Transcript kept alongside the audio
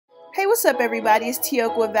Hey, what's up everybody? It's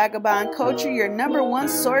Tioka with Vagabond Culture, your #1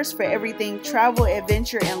 source for everything travel,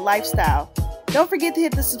 adventure, and lifestyle. Don't forget to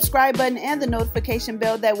hit the subscribe button and the notification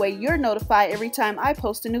bell, that way you're notified every time I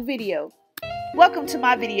post a new video. Welcome to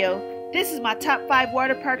my video. This is my top 5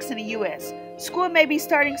 water parks in the US. School may be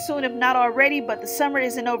starting soon if not already, but the summer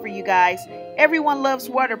isn't over, you guys. Everyone loves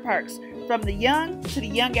water parks, from the young to the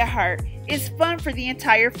young at heart. It's fun for the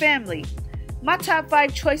entire family. My top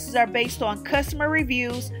 5 choices are based on customer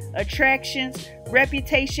reviews, attractions,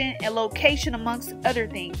 reputation, and location, amongst other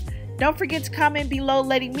things. Don't forget to comment below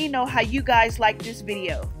letting me know how you guys like this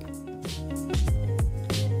video.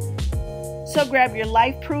 So grab your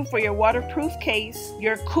life proof or your waterproof case,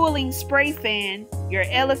 your cooling spray fan, your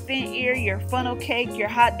elephant ear, your funnel cake, your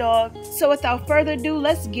hot dog. So without further ado,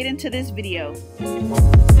 let's get into this video.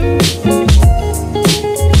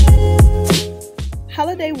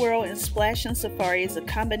 Holiday World and Splash and Safari is a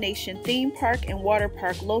combination theme park and water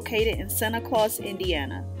park located in Santa Claus,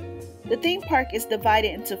 Indiana. The theme park is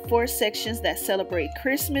divided into 4 sections that celebrate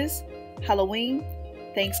Christmas, Halloween,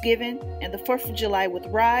 Thanksgiving, and the 4th of July with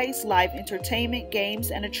rides, live entertainment, games,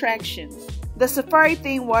 and attractions. The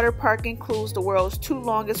Safari-themed water park includes the world's 2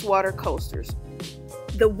 longest water coasters.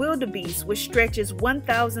 The Wildebeest, which stretches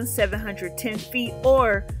 1,710 feet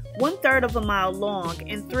or 1/3 of a mile long,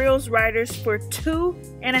 and thrills riders for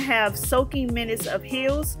 2.5 soaking minutes of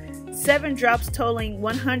hills, 7 drops totaling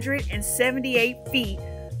 178 feet,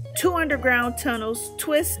 2 underground tunnels,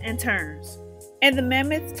 twists and turns. And the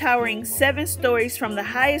Mammoth, towering 7 stories from the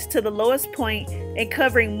highest to the lowest point and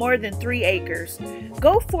covering more than 3 acres.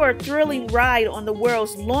 Go for a thrilling ride on the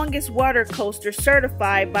world's longest water coaster,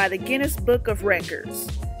 certified by the Guinness Book of Records.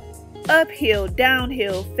 Uphill,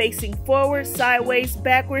 downhill, facing forward, sideways,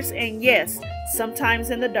 backwards, and yes, sometimes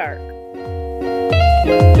in the dark.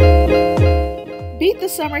 Beat the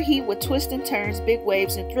summer heat with twists and turns, big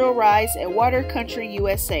waves, and thrill rides at Water Country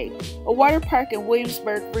USA, a water park in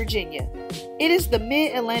Williamsburg, Virginia. It is the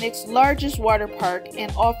Mid-Atlantic's largest water park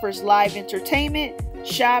and offers live entertainment,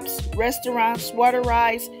 shops, restaurants, water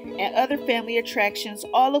rides, and other family attractions,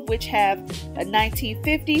 all of which have a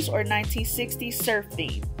 1950s or 1960s surf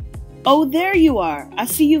theme. Oh, there you are! I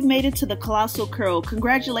see you've made it to the Colossal Curl.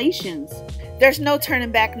 Congratulations! There's no turning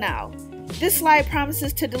back now. This slide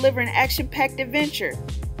promises to deliver an action-packed adventure.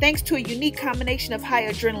 Thanks to a unique combination of high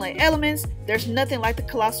adrenaline elements, there's nothing like the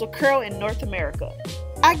Colossal Curl in North America.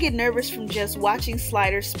 I get nervous from just watching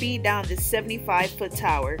sliders speed down this 75-foot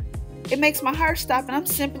tower. It makes my heart stop, and I'm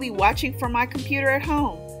simply watching from my computer at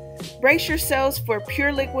home. Brace yourselves for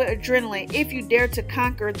pure liquid adrenaline if you dare to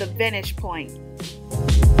conquer the vantage point.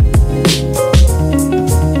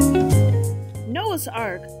 Noah's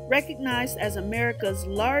Ark, recognized as America's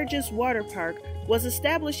largest water park, was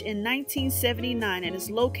established in 1979 and is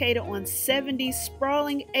located on 70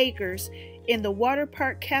 sprawling acres in the water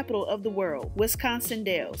park capital of the world, Wisconsin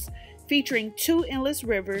Dells, featuring 2 endless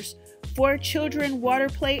rivers, 4 children water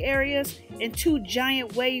play areas, and 2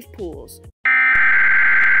 giant wave pools.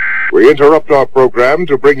 We interrupt our program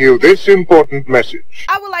to bring you this important message.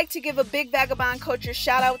 I would like to give a big Vagabond Culture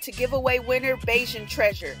shout out to giveaway winner Bayesian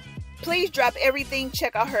Treasure. Please drop everything,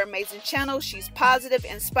 check out her amazing channel. She's positive,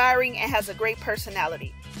 inspiring, and has a great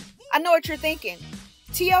personality. I know what you're thinking.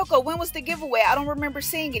 Tioka, when was the giveaway? I don't remember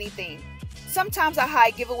seeing anything. Sometimes I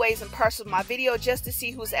hide giveaways in parts of my video just to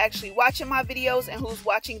see who's actually watching my videos and who's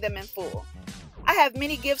watching them in full. I have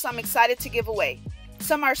many gifts I'm excited to give away.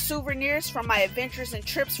 Some are souvenirs from my adventures and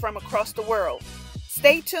trips from across the world.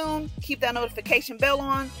 Stay tuned, keep that notification bell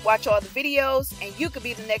on, watch all the videos, and you could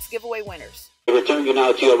be the next giveaway winners. We return you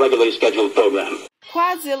now to your regularly scheduled program.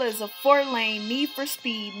 Quadzilla is a 4-lane Need for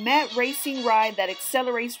Speed mat racing ride that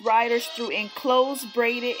accelerates riders through enclosed,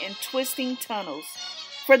 braided, and twisting tunnels.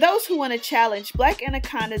 For those who want a challenge, Black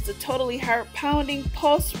Anaconda is a totally heart-pounding,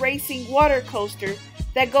 pulse-racing water coaster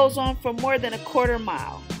that goes on for more than a 1/4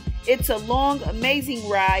 mile. It's a long, amazing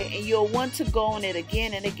ride, and you'll want to go on it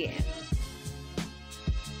again and again.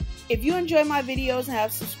 If you enjoy my videos and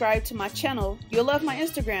have subscribed to my channel, you'll love my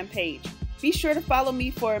Instagram page. Be sure to follow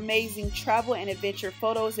me for amazing travel and adventure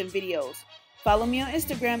photos and videos. Follow me on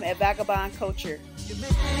Instagram at Vagabond Culture.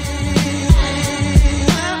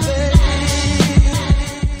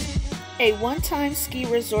 A one-time ski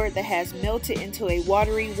resort that has melted into a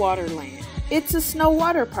watery waterland. It's a snow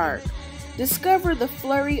water park. Discover the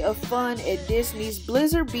flurry of fun at Disney's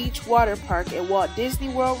Blizzard Beach Water Park at Walt Disney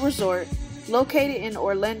World Resort, located in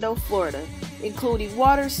Orlando, Florida, including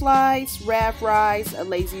water slides, raft rides, a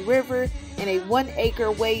lazy river, and a 1-acre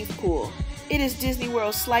wave pool. It is Disney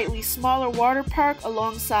World's slightly smaller water park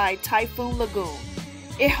alongside Typhoon Lagoon.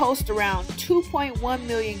 It hosts around 2.1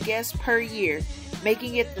 million guests per year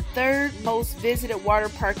making it the third most visited water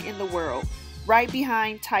park in the world, right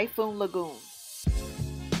behind Typhoon Lagoon.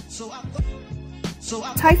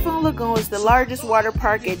 Typhoon Lagoon is the largest water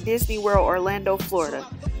park at Disney World Orlando, Florida,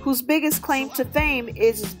 whose biggest claim to fame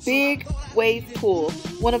is its big wave pool,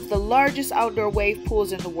 one of the largest outdoor wave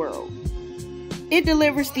pools in the world. It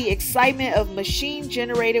delivers the excitement of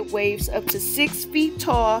machine-generated waves up to 6 feet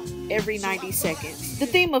tall every 90 seconds. The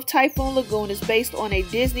theme of Typhoon Lagoon is based on a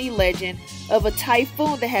Disney legend of a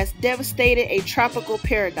typhoon that has devastated a tropical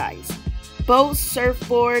paradise. Boats,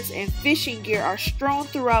 surfboards, and fishing gear are strewn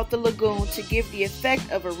throughout the lagoon to give the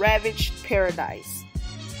effect of a ravaged paradise.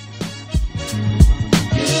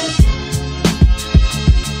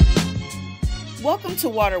 Welcome to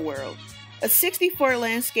Water World, a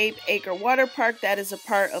 64-landscape-acre water park that is a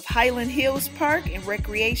part of Highland Hills Park and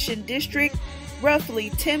Recreation District, roughly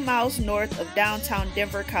 10 miles north of downtown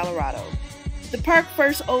Denver, Colorado. The park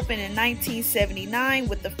first opened in 1979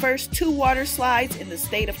 with the first 2 water slides in the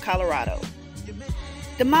state of Colorado.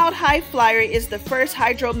 The Mount High Flyer is the first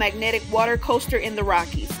hydromagnetic water coaster in the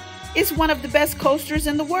Rockies. It's one of the best coasters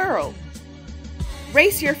in the world.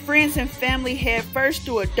 Race your friends and family head first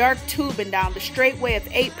through a dark tube and down the straightway of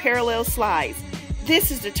 8 parallel slides.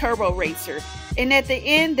 This is the Turbo Racer, and at the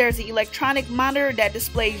end there's an electronic monitor that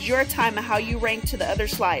displays your time and how you rank to the other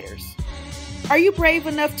sliders. Are you brave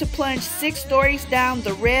enough to plunge 6 stories down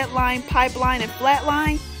the red line, pipeline, and flat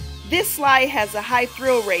line? This slide has a high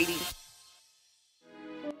thrill rating.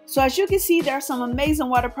 So as you can see, there are some amazing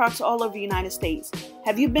water parks all over the United States.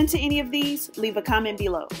 Have you been to any of these? Leave a comment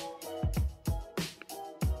below.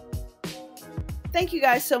 Thank you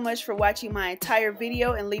guys so much for watching my entire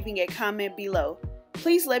video and leaving a comment below.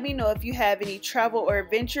 Please let me know if you have any travel or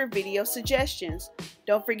adventure video suggestions.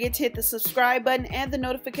 Don't forget to hit the subscribe button and the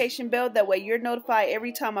notification bell, that way you're notified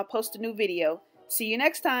every time I post a new video. See you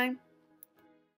next time!